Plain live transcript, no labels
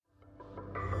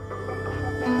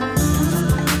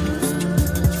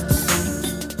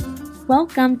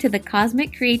Welcome to the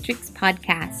Cosmic Creatrix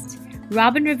podcast.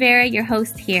 Robin Rivera, your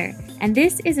host here, and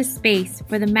this is a space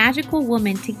for the magical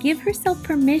woman to give herself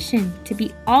permission to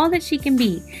be all that she can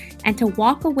be and to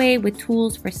walk away with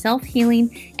tools for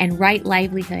self-healing and right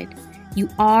livelihood. You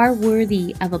are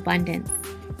worthy of abundance.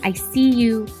 I see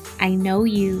you, I know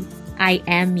you, I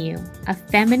am you, a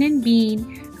feminine being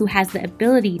who has the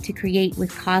ability to create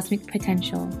with cosmic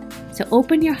potential. So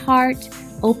open your heart,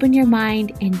 open your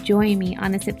mind, and join me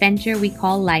on this adventure we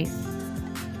call life.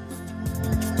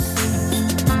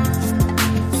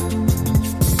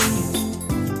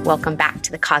 Welcome back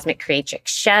to the Cosmic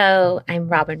Creatrix Show. I'm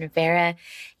Robin Rivera,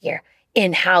 your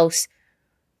in-house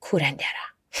curandera.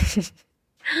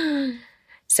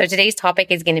 So today's topic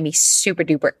is going to be super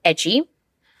duper edgy.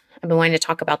 I've been wanting to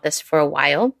talk about this for a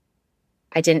while.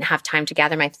 I didn't have time to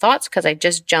gather my thoughts because I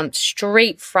just jumped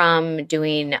straight from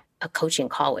doing a coaching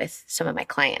call with some of my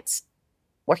clients,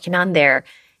 working on their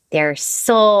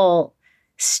soul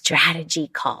strategy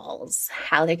calls,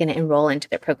 how they're going to enroll into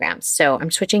their programs. So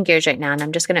I'm switching gears right now, and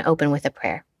I'm just going to open with a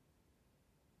prayer.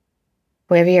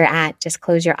 Wherever you're at, just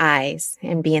close your eyes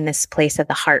and be in this place of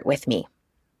the heart with me.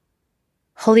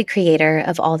 Holy Creator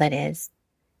of all that is,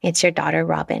 it's your daughter,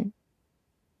 Robin.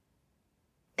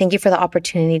 Thank you for the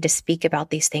opportunity to speak about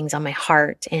these things on my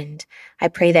heart. And I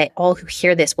pray that all who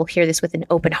hear this will hear this with an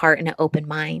open heart and an open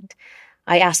mind.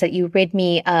 I ask that you rid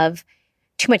me of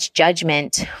too much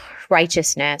judgment,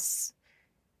 righteousness,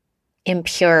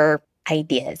 impure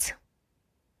ideas.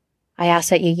 I ask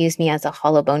that you use me as a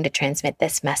hollow bone to transmit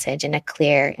this message in a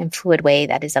clear and fluid way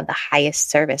that is of the highest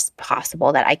service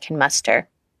possible that I can muster.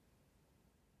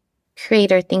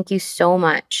 Creator, thank you so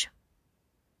much.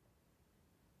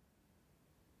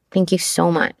 Thank you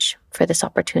so much for this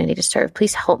opportunity to serve.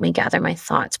 Please help me gather my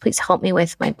thoughts. Please help me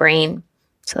with my brain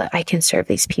so that I can serve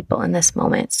these people in this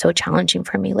moment. It's so challenging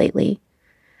for me lately.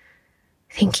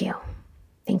 Thank you.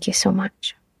 Thank you so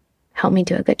much. Help me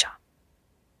do a good job.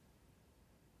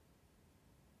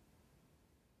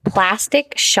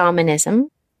 Plastic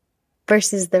shamanism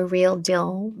versus the real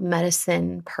deal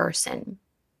medicine person.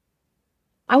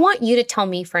 I want you to tell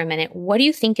me for a minute, what do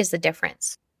you think is the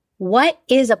difference? What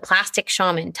is a plastic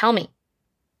shaman? Tell me.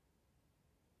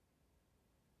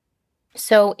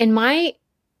 So in my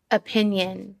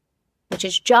opinion, which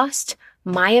is just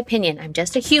my opinion, I'm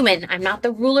just a human. I'm not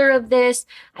the ruler of this.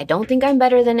 I don't think I'm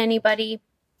better than anybody.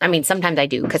 I mean, sometimes I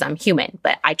do because I'm human,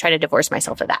 but I try to divorce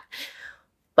myself of that.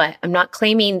 But I'm not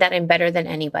claiming that I'm better than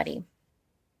anybody.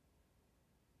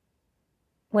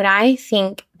 What I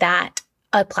think that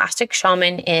a plastic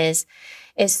shaman is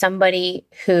somebody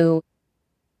who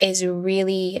is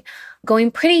really going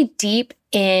pretty deep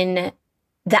in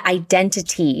the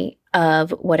identity of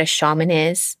what a shaman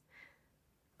is,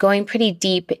 going pretty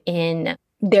deep in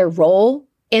their role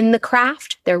in the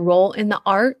craft, their role in the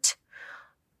art,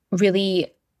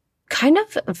 really kind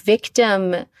of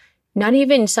victim, not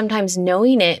even sometimes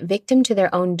knowing it, victim to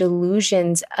their own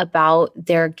delusions about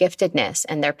their giftedness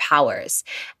and their powers,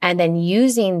 and then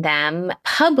using them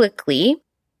publicly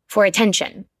for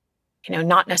attention.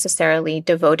 Not necessarily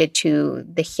devoted to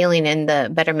the healing and the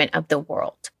betterment of the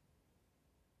world.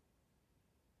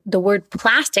 The word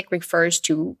plastic refers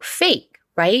to fake,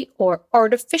 right? Or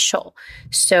artificial.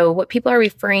 So what people are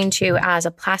referring to as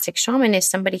a plastic shaman is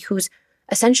somebody who's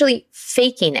essentially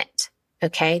faking it,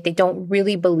 okay? They don't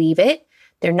really believe it.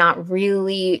 They're not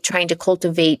really trying to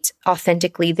cultivate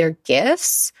authentically their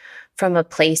gifts from a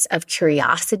place of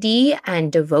curiosity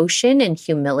and devotion and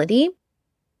humility.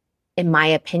 In my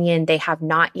opinion, they have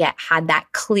not yet had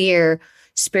that clear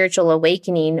spiritual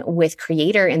awakening with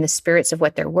Creator and the spirits of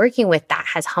what they're working with that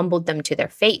has humbled them to their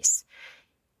face.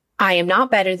 I am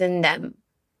not better than them.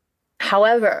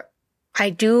 However,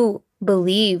 I do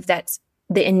believe that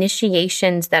the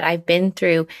initiations that I've been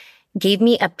through gave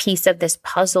me a piece of this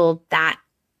puzzle that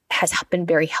has been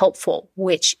very helpful,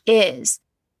 which is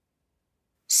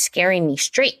scaring me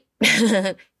straight,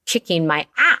 kicking my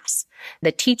ass.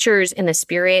 The teachers and the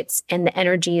spirits and the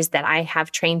energies that I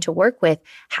have trained to work with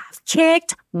have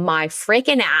kicked my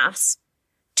freaking ass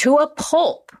to a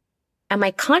pulp. And my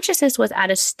consciousness was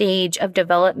at a stage of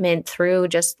development through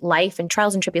just life and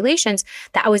trials and tribulations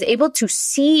that I was able to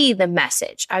see the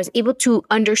message. I was able to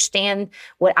understand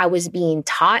what I was being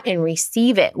taught and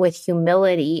receive it with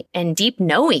humility and deep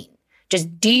knowing,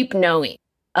 just deep knowing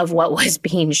of what was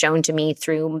being shown to me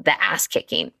through the ass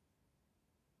kicking.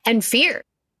 And fear,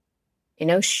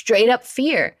 straight up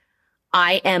fear.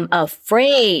 I am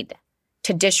afraid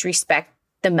to disrespect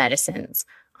the medicines.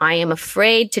 I am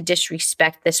afraid to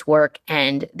disrespect this work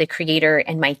and the Creator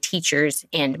and my teachers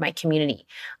and my community.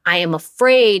 I am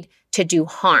afraid to do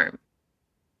harm.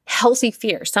 healthy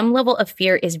fear. Some level of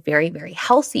fear is very, very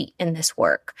healthy in this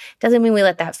work. Doesn't mean we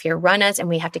let that fear run us and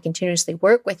we have to continuously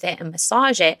work with it and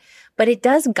massage it, but it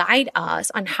does guide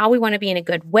us on how we want to be in a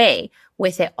good way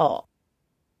with it all.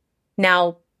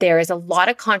 Now, there is a lot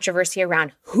of controversy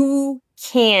around who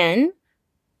can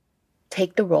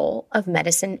take the role of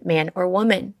medicine man or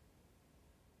woman.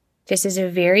 This is a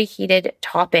very heated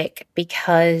topic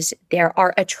because there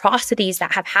are atrocities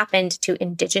that have happened to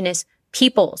Indigenous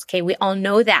peoples. Okay, we all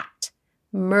know that.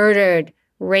 Murdered,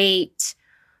 raped,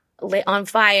 lit on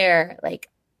fire, like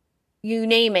you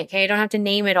name it. Okay, you don't have to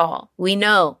name it all. We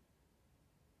know.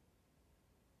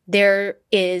 There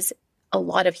is a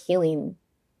lot of healing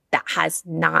that has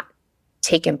not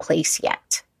taken place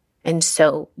yet. And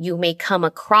so you may come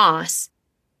across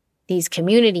these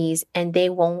communities and they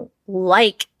won't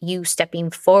like you stepping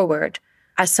forward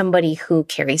as somebody who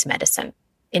carries medicine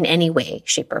in any way,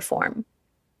 shape, or form.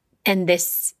 And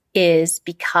this is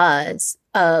because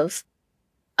of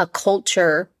a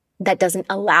culture that doesn't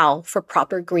allow for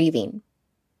proper grieving,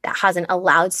 that hasn't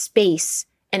allowed space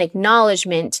and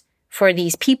acknowledgement for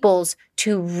these peoples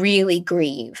to really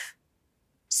grieve.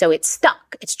 So it's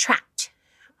stuck, it's trapped.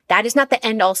 That is not the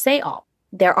end all say all.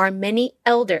 There are many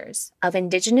elders of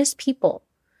Indigenous people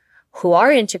who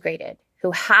are integrated,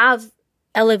 who have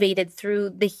elevated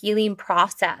through the healing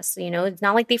process. You know, it's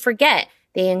not like they forget.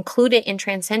 They include it and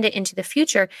transcend it into the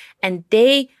future. And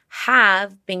they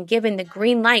have been given the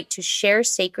green light to share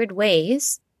sacred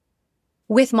ways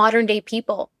with modern day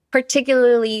people,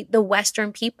 particularly the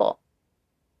Western people.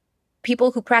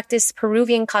 People who practice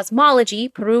Peruvian cosmology,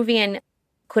 Peruvian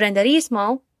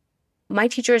curanderismo. My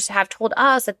teachers have told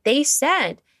us that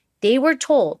they were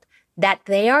told that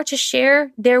they are to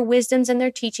share their wisdoms and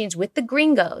their teachings with the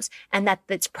gringos, and that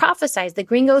it's prophesized the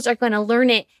gringos are going to learn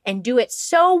it and do it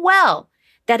so well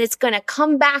that it's going to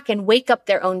come back and wake up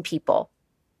their own people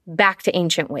back to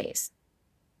ancient ways.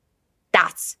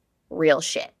 That's real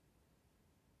shit.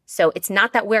 So it's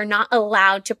not that we're not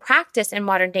allowed to practice in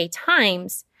modern day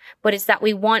times, but it's that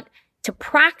we want to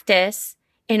practice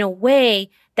in a way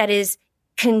that is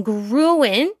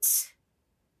congruent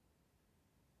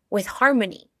with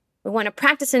harmony. We want to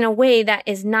practice in a way that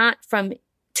is not from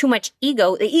too much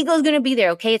ego. The ego is going to be there,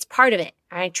 okay? It's part of it.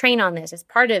 I train on this. It's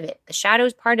part of it. The shadow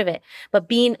is part of it. But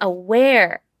being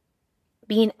aware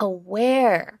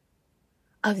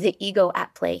of the ego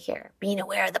at play here, being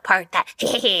aware of the part that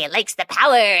likes the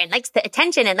power and likes the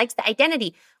attention and likes the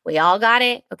identity. We all got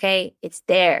it, okay? It's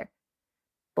there.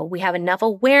 But we have enough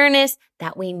awareness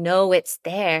that we know it's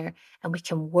there and we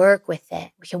can work with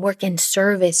it. We can work in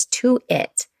service to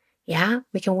it. Yeah,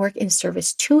 we can work in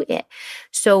service to it.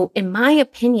 So in my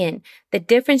opinion, the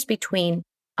difference between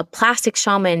a plastic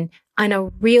shaman and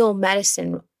a real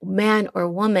medicine man or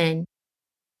woman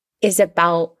is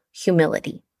about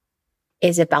humility,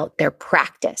 is about their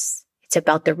practice. It's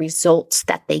about the results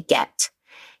that they get.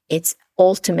 It's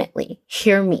ultimately,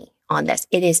 hear me on this,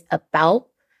 it is about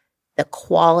the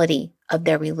quality of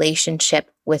their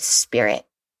relationship with spirit.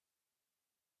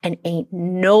 And ain't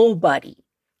nobody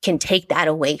can take that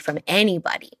away from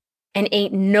anybody. And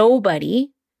ain't nobody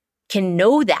can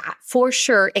know that for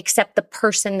sure except the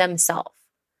person themselves.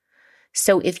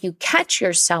 So if you catch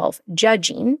yourself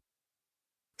judging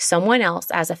someone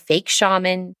else as a fake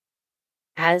shaman,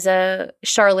 as a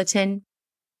charlatan,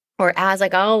 or as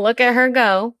like, oh, look at her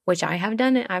go, which I have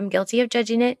done it. I'm guilty of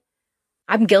judging it.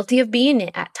 I'm guilty of being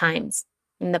it at times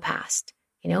in the past.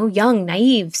 You know, young,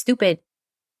 naive, stupid.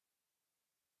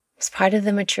 It's part of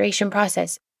the maturation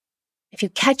process. If you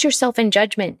catch yourself in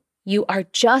judgment, you are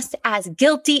just as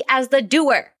guilty as the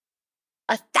doer.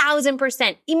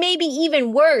 1,000%. It may be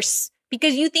even worse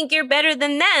because you think you're better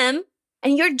than them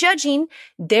and you're judging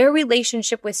their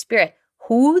relationship with spirit.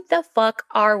 Who the fuck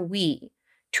are we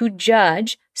to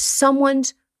judge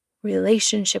someone's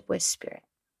relationship with spirit?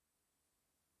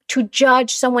 To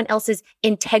judge someone else's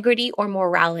integrity or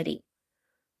morality?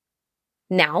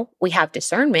 Now, we have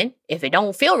discernment. If it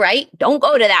don't feel right, don't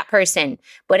go to that person.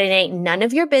 But it ain't none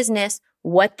of your business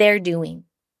what they're doing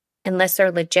unless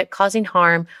they're legit causing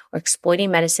harm or exploiting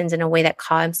medicines in a way that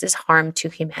causes harm to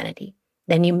humanity.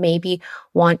 Then you maybe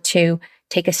want to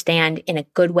take a stand in a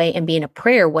good way and be in a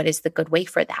prayer. What is the good way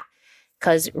for that?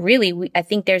 Because really, I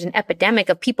think there's an epidemic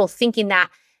of people thinking that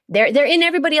they're in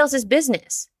everybody else's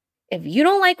business. If you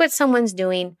don't like what someone's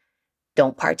doing,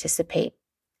 don't participate.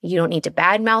 You don't need to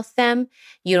badmouth them.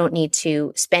 You don't need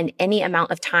to spend any amount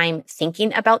of time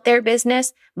thinking about their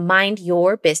business. Mind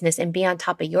your business and be on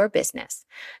top of your business.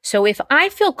 So if I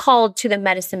feel called to the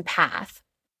medicine path,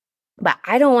 but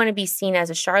I don't want to be seen as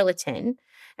a charlatan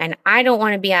and I don't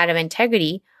want to be out of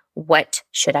integrity, what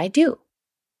should I do?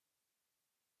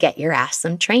 get your ass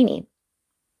some training.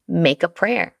 Make a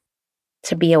prayer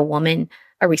to be a woman,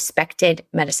 a respected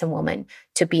medicine woman,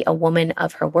 to be a woman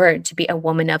of her word, to be a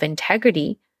woman of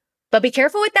integrity. But be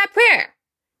careful with that prayer,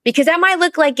 because that might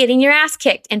look like getting your ass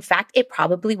kicked. In fact, it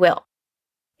probably will.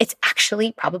 It's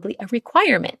actually probably a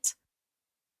requirement.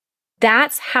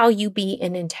 That's how you be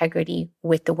in integrity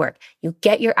with the work. You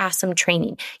get your ass some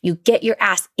training. You get your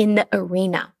ass in the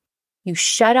arena. You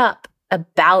shut up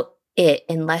about it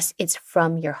unless it's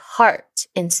from your heart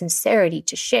and sincerity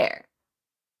to share.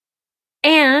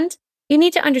 And you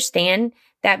need to understand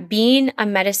that being a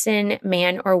medicine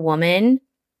man or woman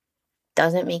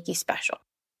doesn't make you special.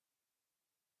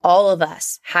 All of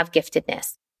us have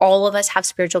giftedness. All of us have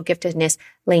spiritual giftedness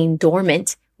laying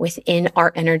dormant within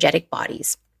our energetic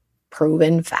bodies.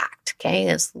 Proven fact, okay?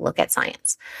 Let's look at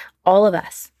science. All of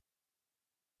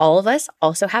us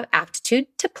also have aptitude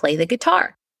to play the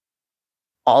guitar.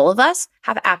 All of us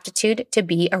have aptitude to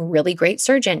be a really great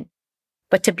surgeon.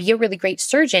 But to be a really great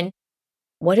surgeon,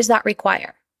 what does that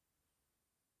require?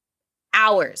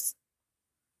 Hours,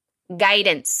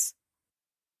 guidance,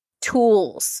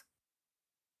 tools,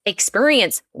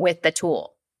 experience with the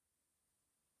tool,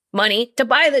 money to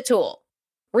buy the tool,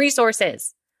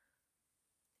 resources,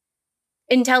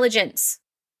 intelligence.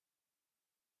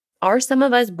 Are some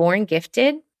of us born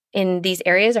gifted in these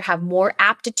areas or have more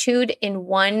aptitude in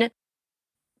one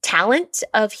talent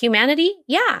of humanity?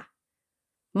 Yeah.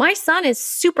 My son is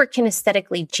super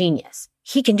kinesthetically genius.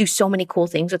 He can do so many cool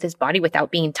things with his body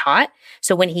without being taught.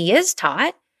 So when he is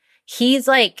taught, he's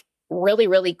like really,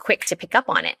 really quick to pick up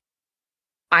on it.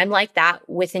 I'm like that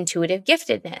with intuitive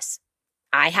giftedness.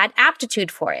 I had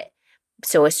aptitude for it.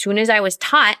 So as soon as I was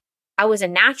taught, I was a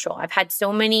natural. I've had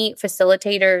so many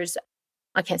facilitators.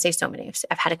 I can't say so many.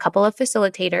 I've had a couple of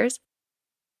facilitators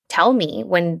tell me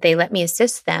when they let me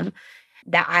assist them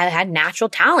that I had natural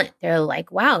talent. They're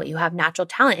like, wow, you have natural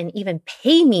talent, and even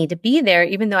pay me to be there,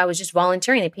 even though I was just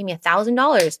volunteering. They paid me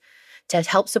 $1,000 to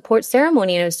help support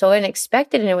ceremony. And it was so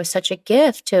unexpected. And it was such a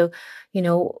gift to,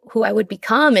 who I would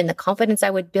become and the confidence I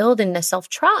would build and the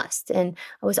self-trust. And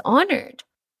I was honored.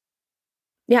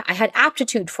 Yeah, I had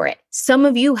aptitude for it. Some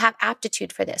of you have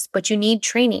aptitude for this, but you need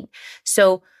training.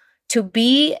 So to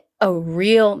be a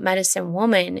real medicine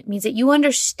woman means that you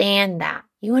understand that.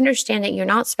 You understand that you're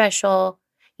not special.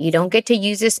 You don't get to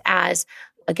use this as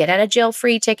a get out of jail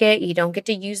free ticket. You don't get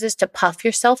to use this to puff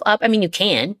yourself up. I mean, you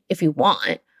can if you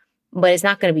want, but it's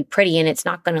not going to be pretty and it's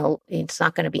not going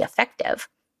to be effective.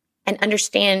 And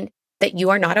understand that you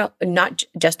are not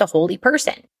just a holy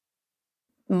person.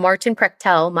 Martin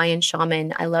Prechtel, Mayan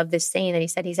shaman, I love this saying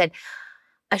that he said,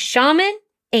 a shaman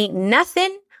ain't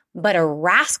nothing but a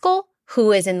rascal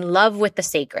who is in love with the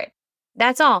sacred.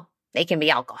 That's all. They can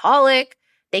be alcoholic.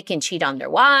 They can cheat on their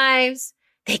wives.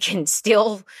 They can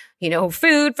steal,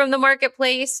 food from the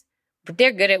marketplace, but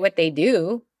they're good at what they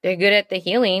do. They're good at the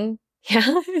healing.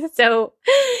 Yeah. So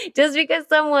just because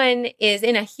someone is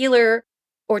in a healer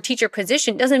or teacher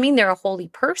position doesn't mean they're a holy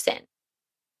person.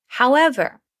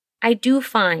 However, I do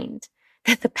find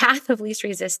that the path of least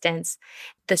resistance,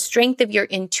 the strength of your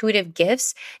intuitive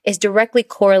gifts, is directly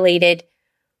correlated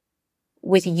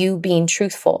with you being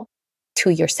truthful to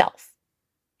yourself.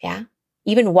 Yeah.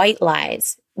 Even white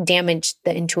lies damage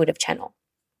the intuitive channel.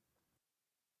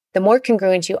 The more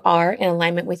congruent you are in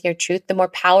alignment with your truth, the more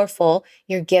powerful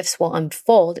your gifts will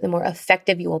unfold, the more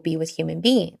effective you will be with human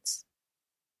beings.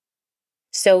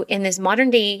 So in this modern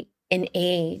day and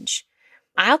age,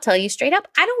 I'll tell you straight up,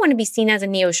 I don't want to be seen as a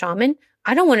neo-shaman.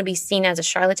 I don't want to be seen as a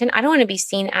charlatan. I don't want to be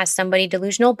seen as somebody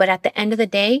delusional. But at the end of the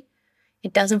day,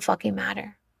 it doesn't fucking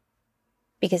matter.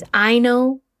 Because I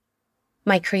know,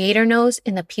 my creator knows,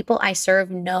 and the people I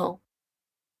serve know.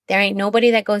 There ain't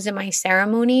nobody that goes to my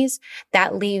ceremonies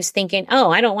that leaves thinking,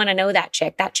 oh, I don't want to know that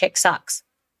chick. That chick sucks.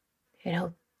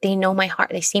 They know my heart.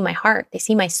 They see my heart. They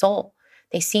see my soul.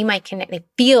 They see my connect. They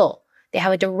feel. They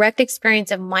have a direct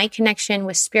experience of my connection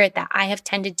with spirit that I have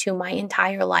tended to my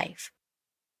entire life.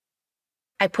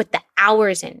 I put the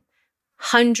hours in.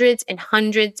 Hundreds and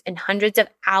hundreds and hundreds of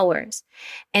hours.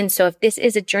 And so if this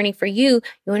is a journey for you,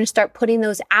 you want to start putting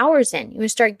those hours in. You want to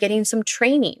start getting some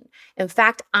training. In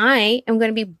fact, I am going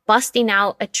to be busting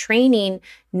out a training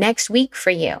next week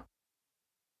for you.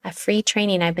 A free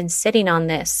training. I've been sitting on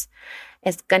this.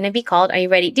 It's going to be called, are you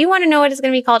ready? Do you want to know what it's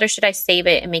going to be called, or should I save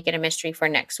it and make it a mystery for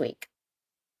next week?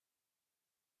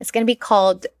 It's going to be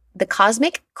called the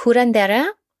Cosmic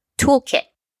Curandera Toolkit.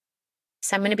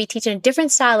 So I'm going to be teaching a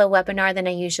different style of webinar than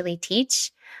I usually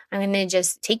teach. I'm going to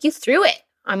just take you through it.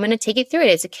 I'm going to take you through it.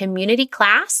 It's a community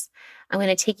class. I'm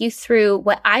going to take you through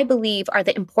what I believe are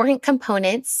the important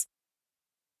components,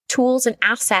 tools, and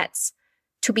assets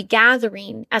to be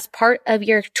gathering as part of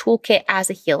your toolkit as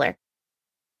a healer.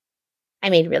 I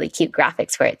made really cute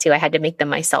graphics for it too. I had to make them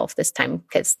myself this time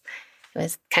because it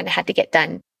was kind of had to get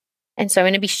done. And so I'm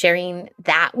going to be sharing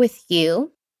that with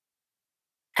you.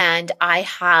 And I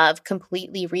have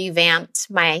completely revamped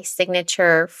my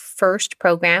signature first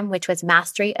program, which was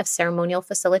Mastery of Ceremonial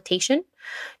Facilitation.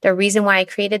 The reason why I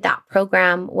created that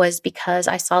program was because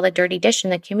I saw the dirty dish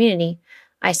in the community.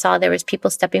 I saw there was people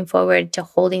stepping forward to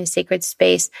holding sacred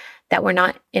space that were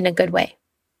not in a good way,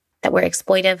 that were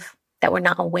exploitive, that were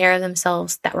not aware of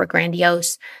themselves, that were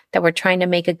grandiose, that were trying to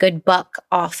make a good buck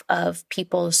off of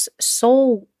people's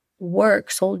soul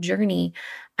work, soul journey,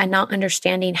 and not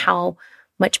understanding how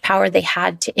much power they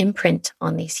had to imprint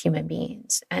on these human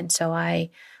beings. And so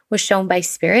I was shown by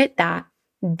spirit that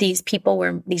these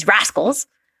rascals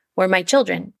were my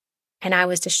children. And I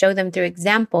was to show them through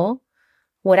example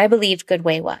what I believed good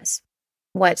way was,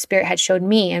 what spirit had showed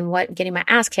me and what getting my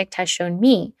ass kicked has shown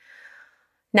me.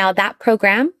 Now that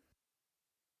program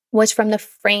was from the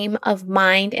frame of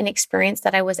mind and experience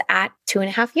that I was at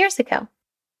 2.5 years ago.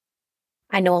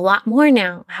 I know a lot more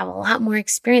now. I have a lot more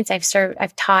experience.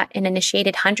 I've taught and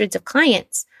initiated hundreds of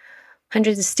clients,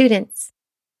 hundreds of students.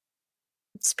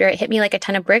 Spirit hit me like a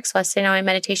ton of bricks while I was sitting on my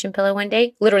meditation pillow one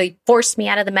day, literally forced me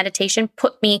out of the meditation,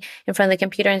 put me in front of the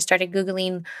computer and started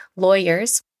Googling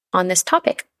lawyers on this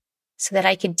topic so that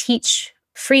I could teach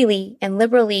freely and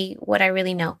liberally what I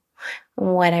really know,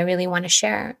 what I really want to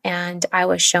share. And I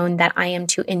was shown that I am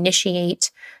to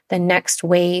initiate the next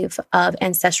wave of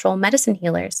ancestral medicine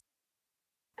healers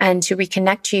and to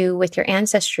reconnect you with your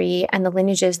ancestry and the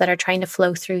lineages that are trying to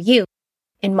flow through you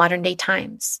in modern day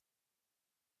times.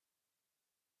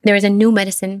 There is a new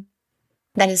medicine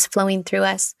that is flowing through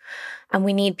us, and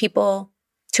we need people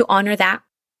to honor that,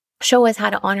 show us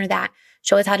how to honor that,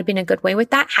 show us how to be in a good way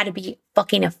with that, how to be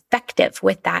fucking effective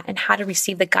with that, and how to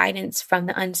receive the guidance from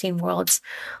the unseen worlds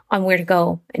on where to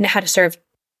go and how to serve.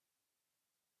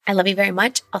 I love you very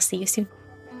much. I'll see you soon.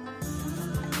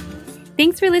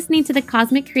 Thanks for listening to the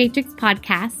Cosmic Creatrix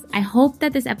podcast. I hope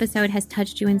that this episode has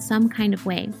touched you in some kind of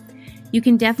way. You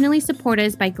can definitely support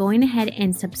us by going ahead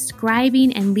and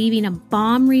subscribing and leaving a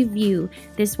bomb review.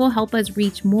 This will help us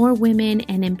reach more women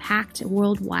and impact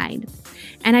worldwide.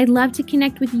 And I'd love to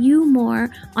connect with you more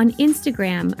on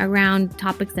Instagram around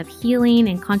topics of healing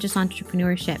and conscious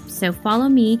entrepreneurship. So follow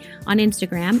me on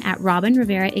Instagram at Robin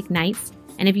Rivera Ignites.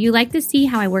 And if you like to see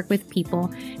how I work with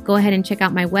people, go ahead and check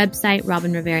out my website,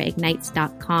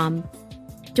 robinriveraignites.com.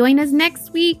 Join us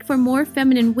next week for more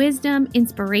feminine wisdom,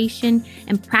 inspiration,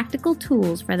 and practical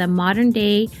tools for the modern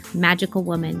day magical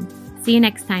woman. See you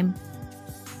next time.